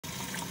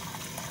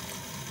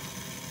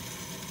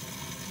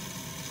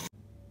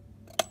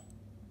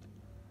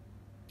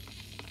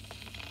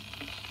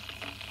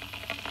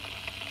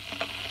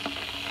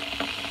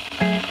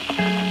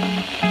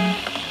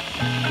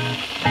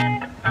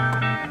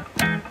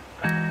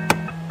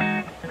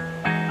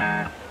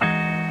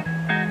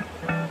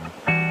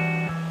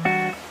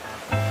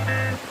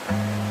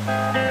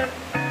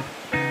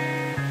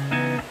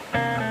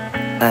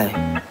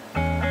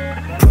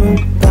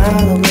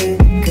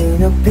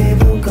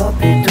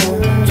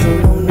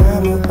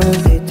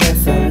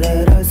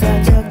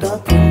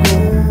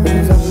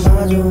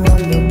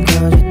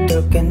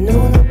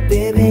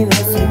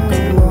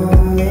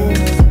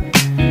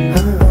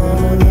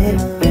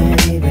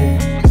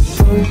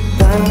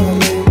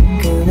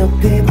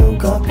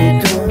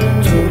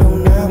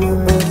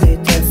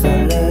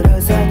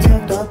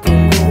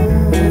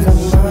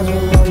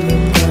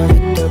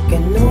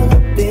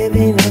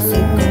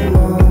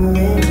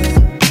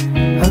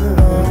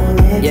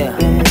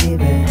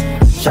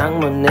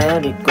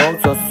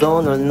내리고서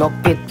손을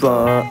높이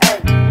들어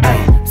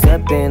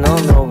새빛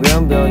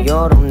언더변별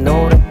여름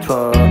노래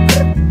틀어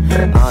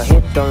I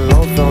hit the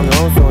low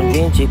손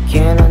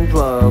진치킨은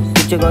drug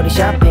국제거리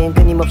쇼핑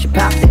끊임없이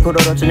팝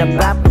코로로 저녁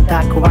바쁜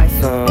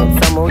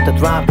타코와이슨 서울부터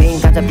드라이빙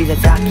가자 비자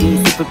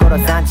잡기 숲을 걸어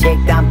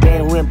산책 담배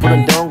후엔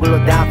푸른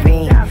동굴로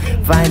다이빙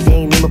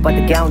Finding 니못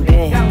받은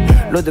가운데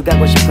로드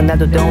가고 싶은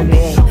나도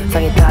동네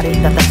상의 다리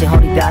따뜻한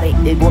허리다리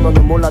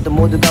일본어는 몰라도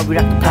모두가 We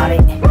rock the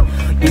party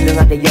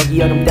유명한데 여기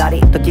여름달이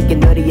더 깊게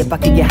느리게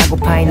바뀌게 하고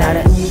파인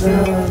나를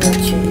누가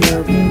같이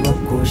여기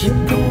먹고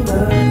싶은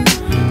걸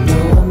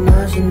너와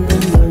맛있는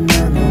걸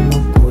나눠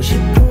먹고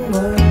싶은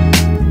걸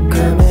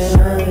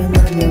카메라에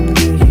난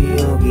남기지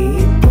여기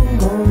이쁜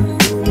곳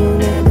두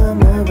눈에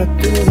담아가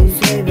둘이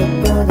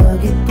새벽바다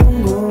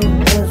깊은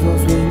곳에서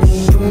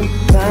스윙이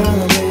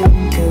불바람에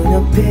그녀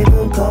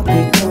피부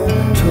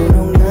커피톤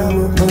초록나무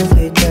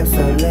불빛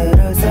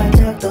설레를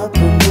살짝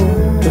덮은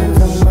곳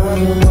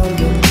상상마저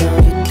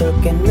얼굴까지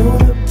뚫게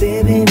눈을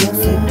비비며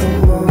슬픈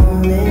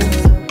morning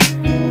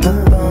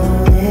Up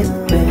on it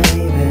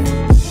baby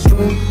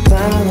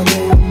불바람에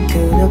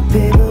그녀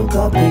피부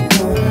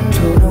커피톤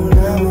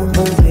초록나무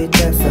불빛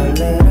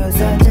설레를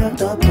살짝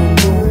덮은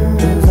곳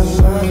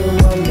상상마저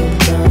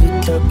얼굴까지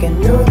뚫게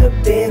눈을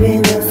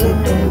비비며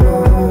슬픈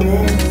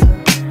morning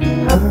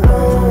Up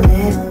on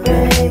it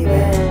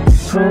baby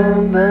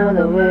From by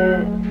the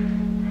way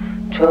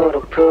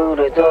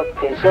초록불에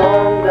덮인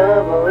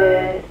섬가보 위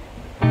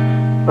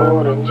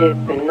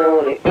오렌지빛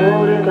놀이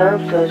우릴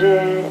감싸지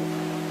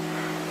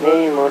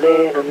네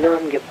머리로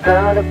넘겨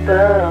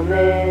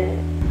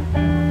바닷바람에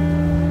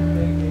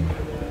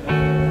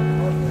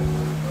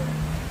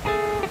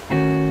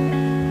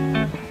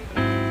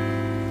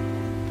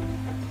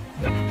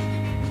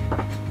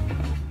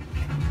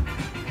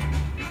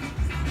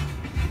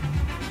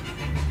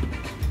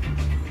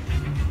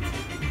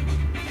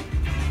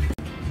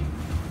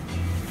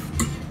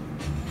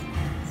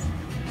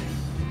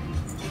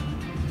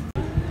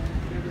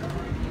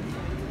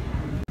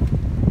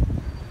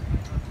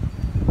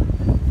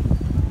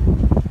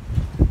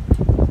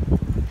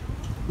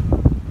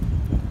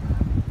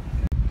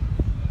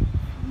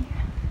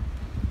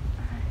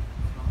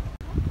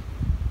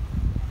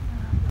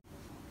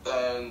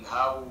And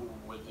how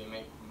will they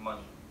make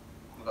money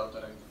without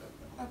that activity?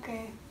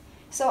 Okay,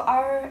 so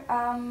our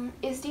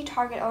is the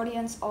target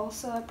audience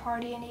also a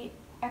party in the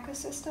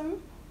ecosystem?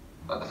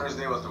 But the first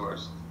day was the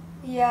worst.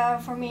 Yeah,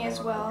 for me as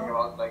I was well. thinking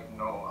about like,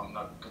 no, I'm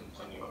not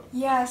continuing.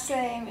 Yeah,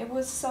 same. It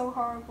was so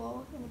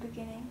horrible in the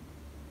beginning.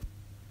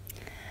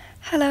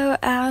 Hello,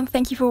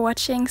 thank you for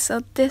watching.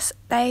 So this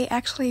day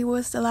actually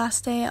was the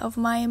last day of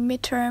my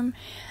midterm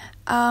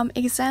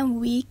exam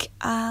week,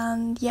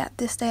 and yeah,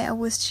 this day I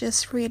was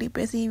just really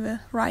busy with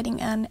writing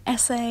an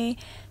essay,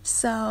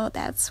 so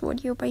that's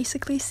what you're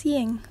basically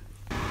seeing.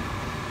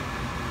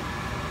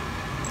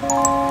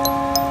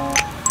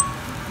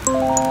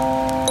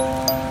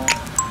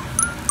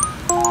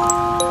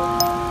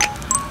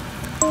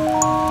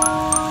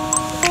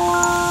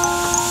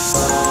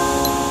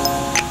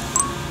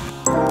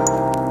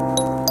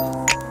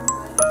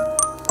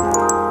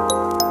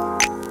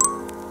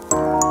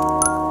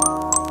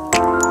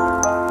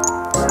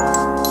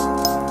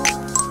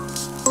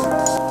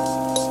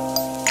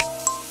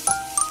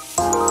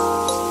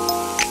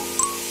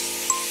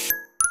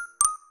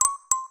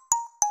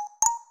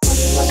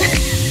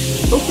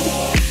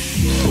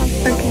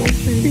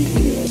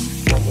 Okay,